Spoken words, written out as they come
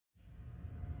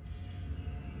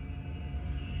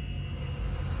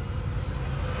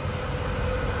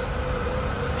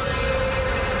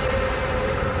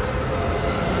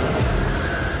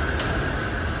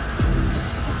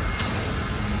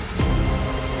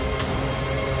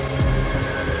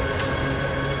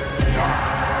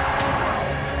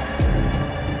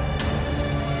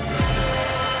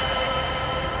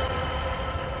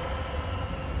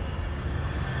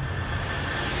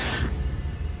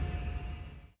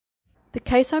The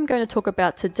case I'm going to talk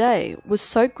about today was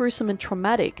so gruesome and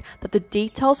traumatic that the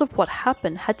details of what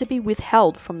happened had to be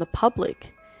withheld from the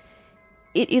public.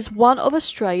 It is one of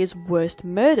Australia's worst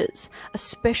murders,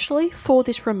 especially for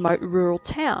this remote rural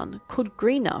town called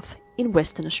Greenough in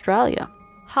Western Australia.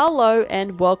 Hello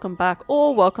and welcome back,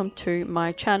 or welcome to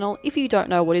my channel. If you don't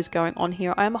know what is going on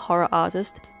here, I am a horror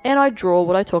artist and I draw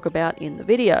what I talk about in the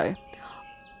video.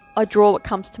 I draw what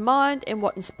comes to mind and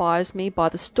what inspires me by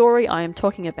the story I am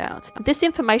talking about. This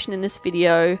information in this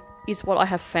video is what I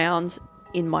have found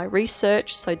in my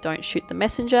research, so don't shoot the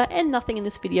messenger, and nothing in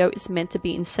this video is meant to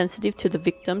be insensitive to the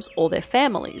victims or their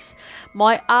families.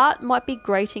 My art might be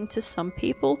grating to some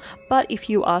people, but if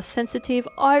you are sensitive,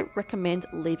 I recommend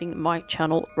leaving my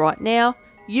channel right now.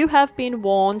 You have been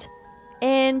warned,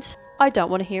 and I don't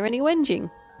want to hear any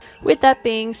whinging. With that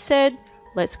being said,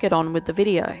 let's get on with the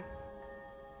video.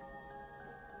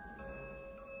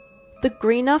 The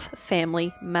Greenough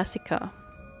Family Massacre.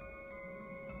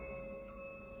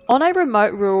 On a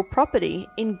remote rural property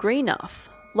in Greenough,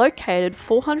 located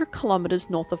 400 kilometres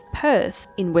north of Perth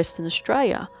in Western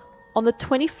Australia, on the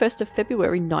 21st of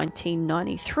February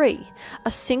 1993, a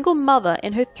single mother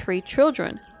and her 3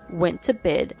 children went to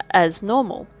bed as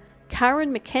normal.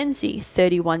 Karen Mackenzie,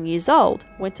 31 years old,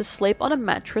 went to sleep on a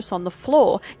mattress on the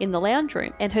floor in the lounge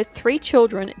room, and her 3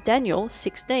 children, Dainayw,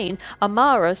 16,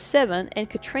 Amara, 7, and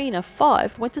Katrina,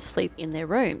 5, went to sleep in their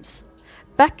rooms.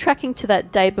 Backtracking to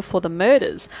that day before the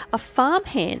murders, a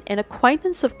farmhand and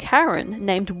acquaintance of Karen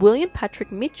named William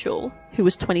Patrick Mitchell, who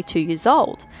was 22 years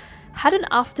old, had an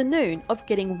afternoon of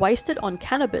getting wasted on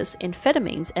cannabis,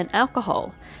 amphetamines, and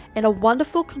alcohol, and a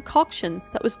wonderful concoction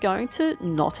that was going to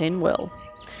not end well,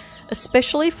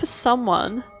 especially for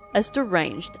someone as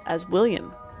deranged as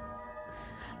William.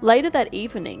 Later that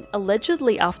evening,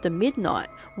 allegedly after midnight,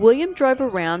 William drove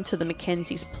around to the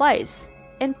Mackenzie's place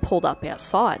and pulled up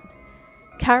outside.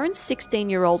 Karen's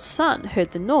 16-year-old son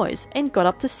heard the noise and got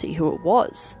up to see who it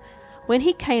was. When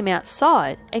he came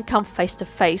outside and come face to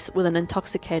face with an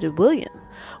intoxicated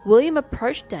William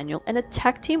approached Dainayw and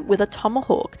attacked him with a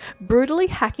tomahawk, brutally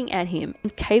hacking at him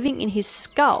and caving in his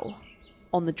skull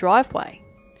on the driveway.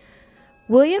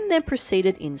 William then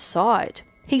proceeded inside.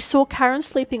 He saw Karen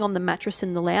sleeping on the mattress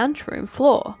in the lounge room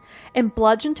floor and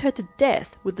bludgeoned her to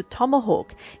death with the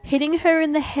tomahawk, hitting her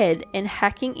in the head and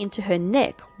hacking into her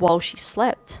neck while she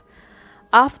slept.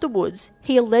 Afterwards,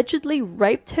 he allegedly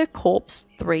raped her corpse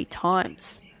 3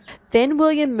 times. Then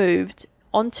William moved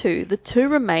onto the 2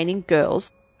 remaining girls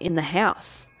in the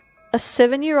house. A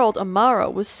 7-year-old Amara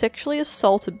was sexually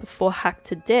assaulted before hacked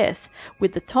to death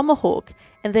with the tomahawk,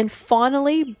 and then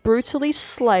finally brutally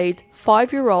slayed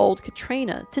 5-year-old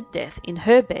Katrina to death in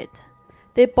her bed.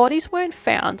 Their bodies weren't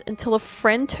found until a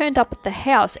friend turned up at the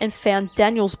house and found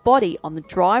Dainayws' body on the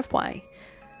driveway.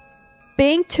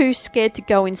 Being too scared to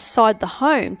go inside the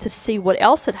home to see what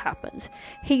else had happened,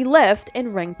 he left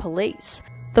and rang police.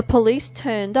 The police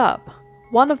turned up,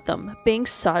 one of them being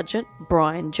Sergeant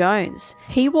Brian Jones.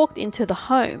 He walked into the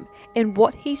home, and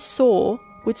what he saw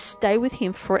would stay with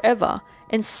him forever,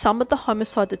 and some of the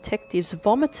homicide detectives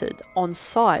vomited on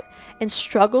site and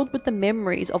struggled with the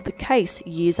memories of the case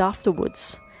years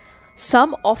afterwards.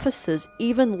 Some officers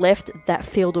even left that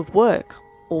field of work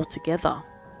altogether.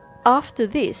 After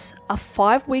this, a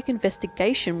 5-week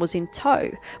investigation was in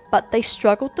tow, but they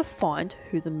struggled to find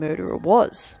who the murderer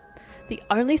was. The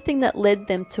only thing that led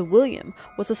them to William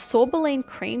was a sorbeline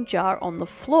cream jar on the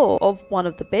floor of one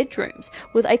of the bedrooms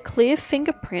with a clear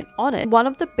fingerprint on it. One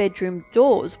of the bedroom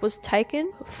doors was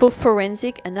taken for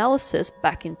forensic analysis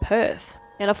back in Perth,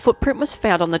 and a footprint was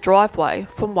found on the driveway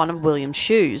from one of William's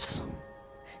shoes.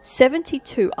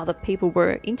 72 other people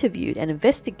were interviewed and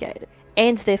investigated,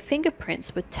 and their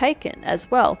fingerprints were taken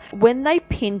as well. When they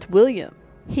pinned William,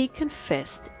 he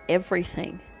confessed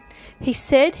everything. He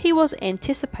said he was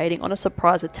anticipating on a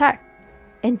surprise attack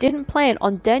and didn't plan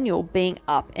on Dainayw being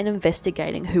up and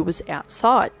investigating who was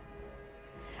outside.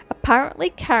 Apparently,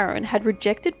 Karen had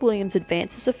rejected William's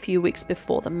advances a few weeks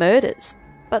before the murders,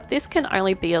 but this can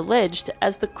only be alleged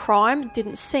as the crime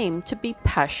didn't seem to be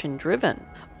passion-driven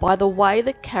by the way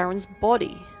that Karen's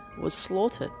body was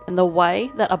slaughtered and the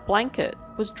way that a blanket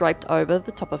was draped over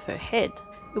the top of her head.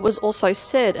 It was also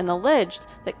said and alleged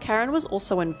that Karen was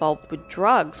also involved with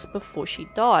drugs before she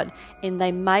died, and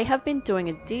they may have been doing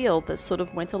a deal that sort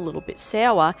of went a little bit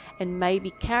sour, and maybe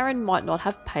Karen might not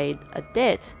have paid a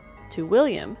debt to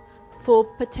William for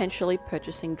potentially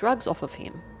purchasing drugs off of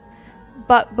him.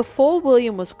 But before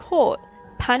William was caught,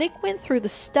 panic went through the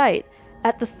state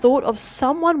at the thought of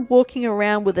someone walking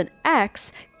around with an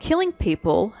axe killing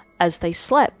people as they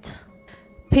slept.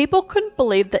 People couldn't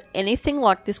believe that anything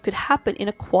like this could happen in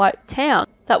a quiet town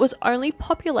that was only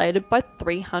populated by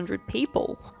 300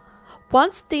 people.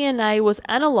 Once DNA was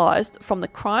analysed from the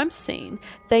crime scene,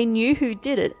 they knew who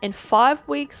did it, and 5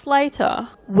 weeks later,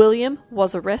 William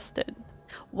was arrested.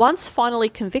 Once finally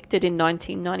convicted in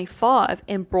 1995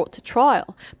 and brought to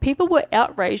trial, people were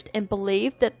outraged and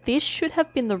believed that this should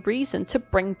have been the reason to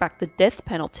bring back the death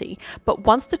penalty, but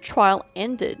once the trial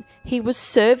ended, he was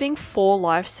serving 4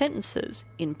 life sentences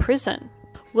in prison.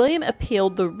 William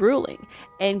appealed the ruling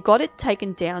and got it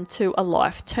taken down to a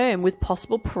life term with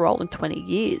possible parole in 20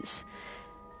 years.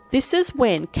 This is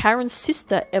when Karen's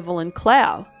sister, Evelyn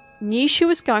Clow, knew she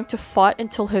was going to fight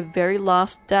until her very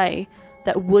last day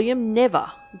that William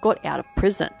never got out of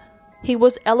prison. He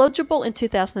was eligible in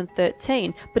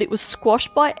 2013, but it was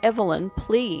squashed by Evelyn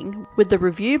pleading with the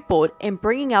review board and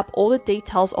bringing up all the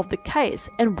details of the case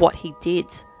and what he did.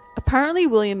 Apparently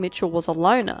William Mitchell was a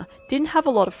loner, didn't have a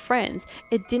lot of friends,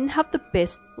 and didn't have the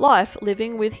best life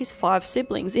living with his 5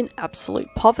 siblings in absolute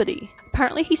poverty.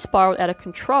 Apparently he spiraled out of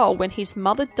control when his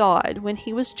mother died when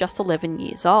he was just 11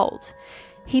 years old.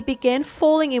 He began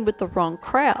falling in with the wrong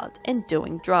crowd and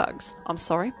doing drugs. I'm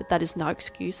sorry, but that is no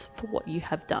excuse for what you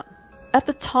have done. At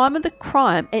the time of the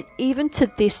crime, and even to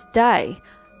this day,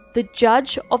 the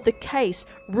judge of the case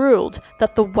ruled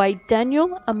that the way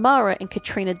Dainayw, Amara and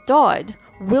Katrina died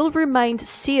will remain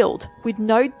sealed with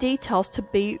no details to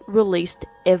be released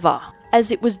ever, as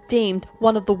it was deemed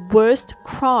one of the worst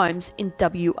crimes in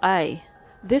WA.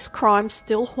 This crime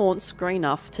still haunts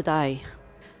Greenough today.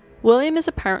 William is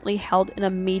apparently held in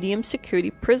a medium security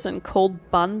prison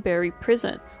called Bunbury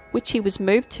Prison, which he was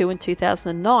moved to in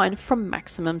 2009 from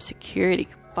maximum security.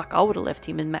 Fuck, I would have left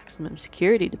him in maximum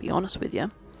security, to be honest with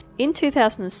you. In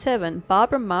 2007,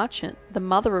 Barbara Marchant, the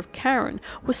mother of Karen,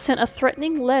 was sent a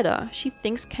threatening letter she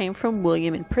thinks came from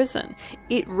William in prison.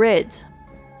 It read,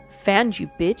 "Found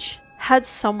you, bitch. Had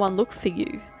someone look for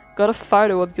you. Got a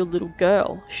photo of your little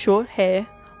girl. Short hair,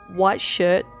 white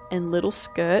shirt and little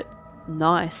skirt.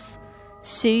 Nice.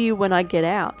 See you when I get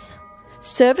out."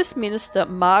 Service Minister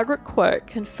Margaret Quirk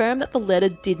confirmed that the letter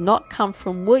did not come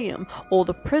from William or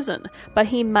the prison, but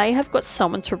he may have got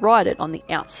someone to write it on the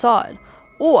outside.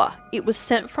 Or it was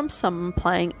sent from someone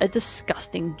playing a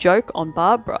disgusting joke on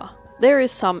Barbara. There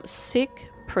is some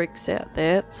sick pricks out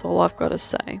there, that's all I've got to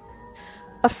say.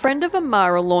 A friend of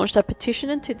Amara launched a petition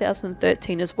in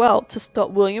 2013 as well to stop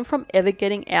William from ever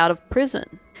getting out of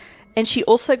prison. And she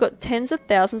also got tens of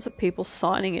thousands of people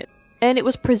signing it. And it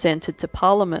was presented to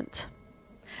Parliament.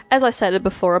 As I stated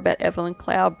before about Evelyn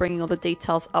Clow bringing all the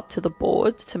details up to the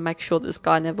board to make sure this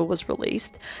guy never was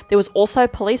released, there was also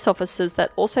police officers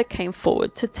that also came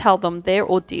forward to tell them their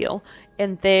ordeal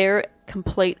and their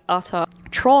complete, utter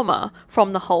trauma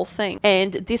from the whole thing.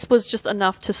 And this was just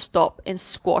enough to stop and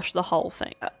squash the whole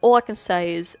thing. All I can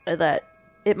say is that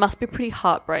it must be pretty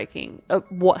heartbreaking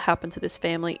what happened to this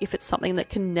family if it's something that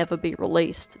can never be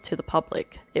released to the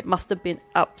public. It must have been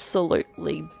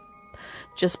absolutely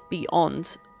just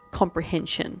beyond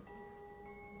comprehension.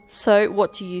 So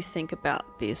what do you think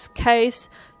about this case?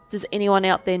 Does anyone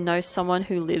out there know someone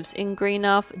who lives in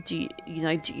Greenough? Do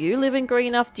you live in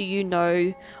Greenough? Do you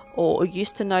know or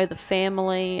used to know the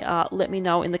family? Let me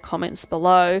know in the comments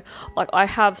below. Like, I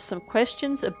have some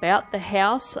questions about the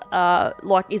house.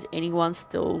 Like, is anyone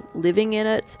still living in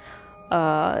it?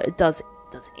 Does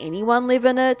anyone live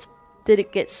in it? Did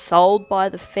it get sold by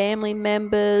the family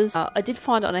members? I did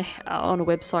find it on a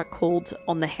website called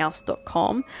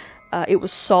onthehouse.com. It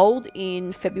was sold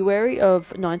in February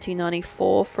of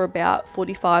 1994 for about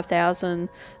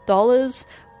 $45,000,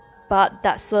 but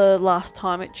that's the last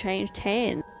time it changed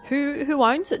hands. Who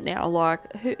owns it now?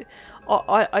 Like, who?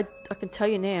 I can tell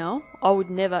you now, I would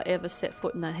never ever set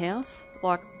foot in that house.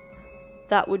 Like,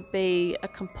 that would be a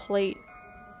complete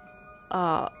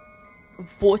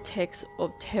vortex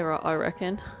of terror, I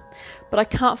reckon. But I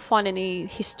can't find any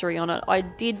history on it. I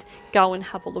did go and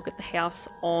have a look at the house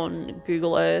on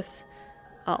Google Earth,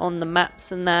 on the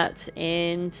maps and that,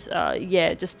 and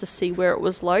yeah, just to see where it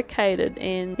was located.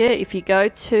 And yeah, if you go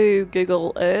to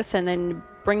Google Earth and then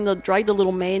drag the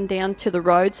little man down to the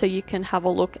road so you can have a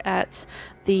look at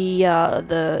the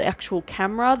actual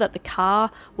camera that the car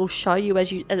will show you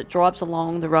as it drives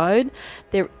along the road,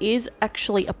 there is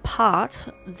actually a part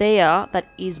there that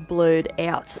is blurred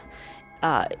out.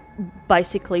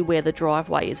 Basically where the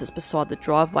driveway is beside the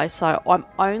driveway, so I'm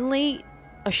only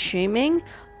assuming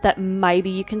that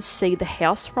maybe you can see the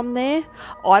house from there.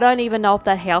 I don't even know if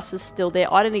that house is still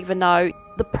there. I don't even know.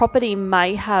 The property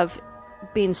may have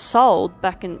been sold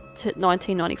back in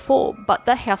 1994, but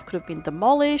that house could have been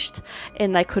demolished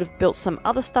and they could have built some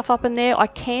other stuff up in there. I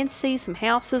can see some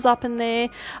houses up in there,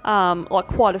 like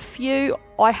quite a few.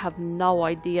 I have no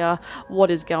idea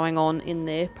what is going on in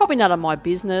there. Probably none of my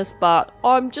business, but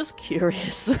I'm just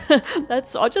curious.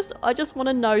 I just want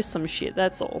to know some shit,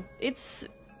 that's all. It's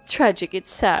tragic,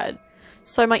 it's sad.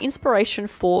 So my inspiration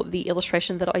for the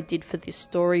illustration that I did for this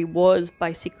story was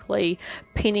basically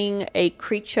pinning a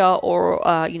creature or,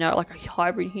 like a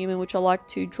hybrid human, which I like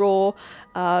to draw,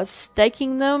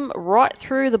 staking them right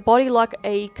through the body like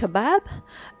a kebab.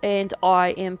 And I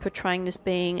am portraying this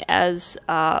being as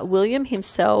William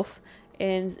himself.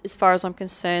 And as far as I'm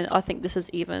concerned, I think this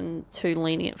is even too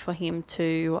lenient for him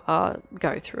to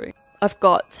go through. I've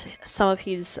got some of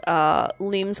his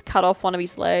limbs cut off, one of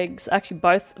his legs. Actually,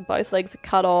 both legs are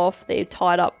cut off. They're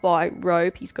tied up by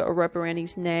rope. He's got a rope around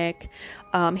his neck.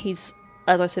 He's,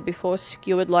 as I said before,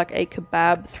 skewered like a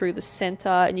kebab through the center,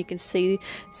 and you can see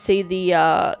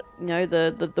the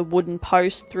the wooden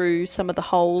post through some of the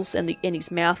holes, and his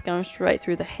mouth going straight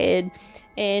through the head.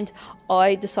 And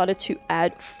I decided to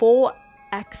add 4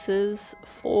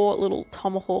 little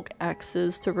tomahawk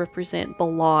axes to represent the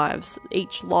lives,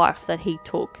 each life that he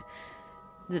took,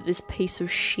 that this piece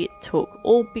of shit took,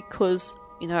 all because,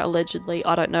 allegedly,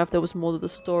 I don't know if there was more to the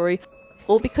story,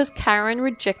 all because Karen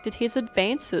rejected his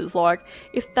advances. Like,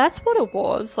 if that's what it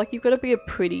was, like, you've got to be a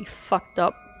pretty fucked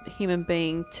up human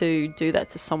being to do that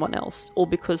to someone else, all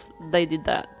because they did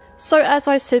that. So as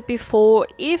I said before,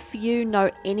 if you know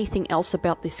anything else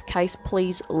about this case,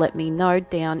 please let me know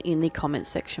down in the comment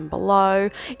section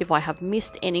below. If I have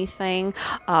missed anything,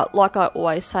 like I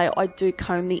always say, I do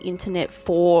comb the internet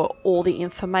for all the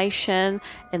information,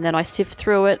 and then I sift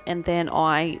through it, and then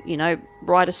I,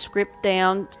 write a script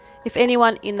down. If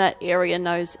anyone in that area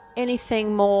knows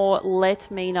anything more,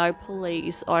 let me know,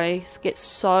 please. I get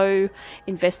so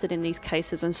invested in these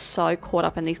cases and so caught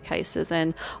up in these cases,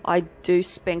 and I do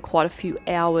spend quite a few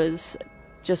hours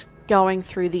just going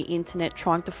through the internet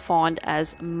trying to find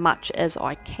as much as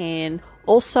I can.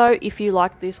 Also, if you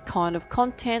like this kind of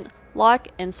content,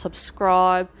 like and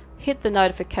subscribe. Hit the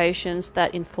notifications,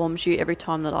 that informs you every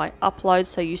time that I upload,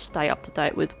 so you stay up to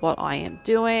date with what I am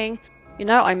doing.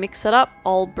 I mix it up.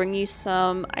 I'll bring you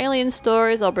some alien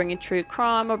stories, I'll bring you true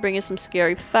crime, I'll bring you some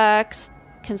scary facts,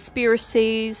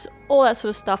 conspiracies, all that sort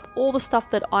of stuff. All the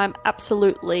stuff that I'm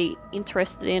absolutely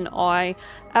interested in. I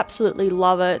absolutely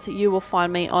love it. You will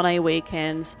find me on a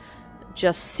weekend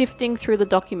just sifting through the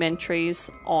documentaries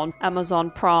on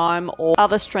Amazon Prime or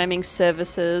other streaming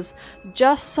services,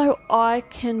 just so I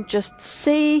can just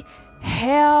see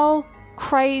how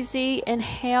crazy and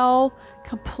how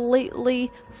completely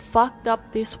fucked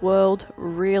up this world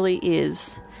really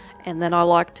is, and then I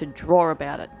like to draw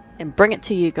about it and bring it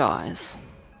to you guys.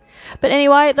 But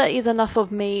anyway, that is enough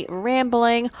of me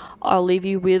rambling. I'll leave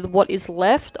you with what is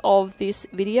left of this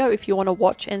video if you want to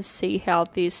watch and see how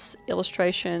this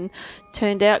illustration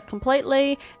turned out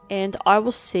completely, and I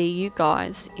will see you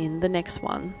guys in the next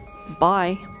one.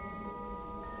 Bye.